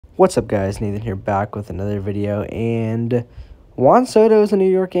What's up, guys? Nathan here, back with another video. And Juan Soto is a New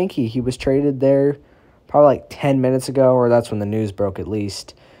York Yankee. He was traded there probably like 10 minutes ago, or that's when the news broke at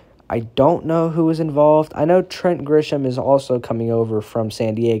least. I don't know who was involved. I know Trent Grisham is also coming over from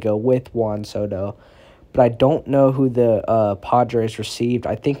San Diego with Juan Soto, but I don't know who the Padres received.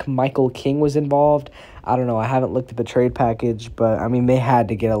 I think Michael King was involved. I don't know. I haven't looked at the trade package, but I mean, they had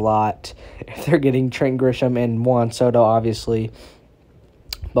to get a lot if they're getting Trent Grisham and Juan Soto, obviously.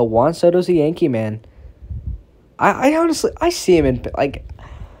 But Juan Soto's a Yankee, man. I honestly, I see him in, like,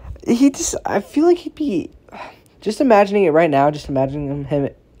 I feel like he'd be, just imagining it right now, just imagining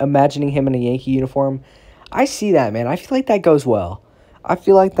him in a Yankee uniform. I see that, man. I feel like that goes well. But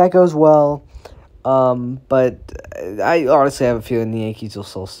I honestly have a feeling the Yankees will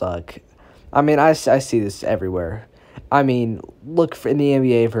still suck. I mean, I see this everywhere. I mean, look in the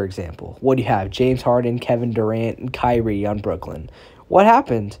NBA, for example. What do you have? James Harden, Kevin Durant, and Kyrie on Brooklyn. What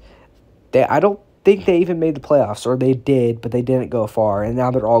happened? I don't think they even made the playoffs, or they did, but they didn't go far, and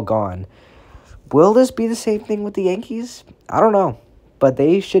now they're all gone. Will this be the same thing with the Yankees? I don't know, but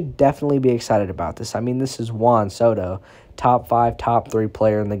they should definitely be excited about this. I mean, this is Juan Soto, top 5, top 3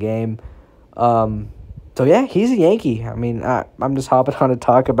 player in the game. So, yeah, he's a Yankee. I mean, I'm just hopping on to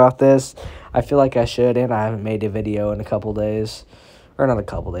talk about this. I feel like I should, and I haven't made a video in a couple days. Or not a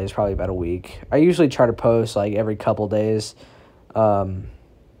couple days, probably about a week. I usually try to post, like, every couple days.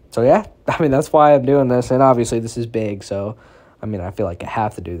 So, yeah, I mean, that's why I'm doing this. And, obviously, this is big. So, I mean, I feel like I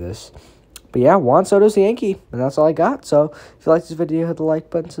have to do this. But, yeah, Juan Soto's a Yankee. And that's all I got. So, if you like this video, hit the like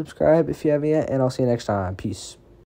button, subscribe if you haven't yet. And I'll see you next time. Peace.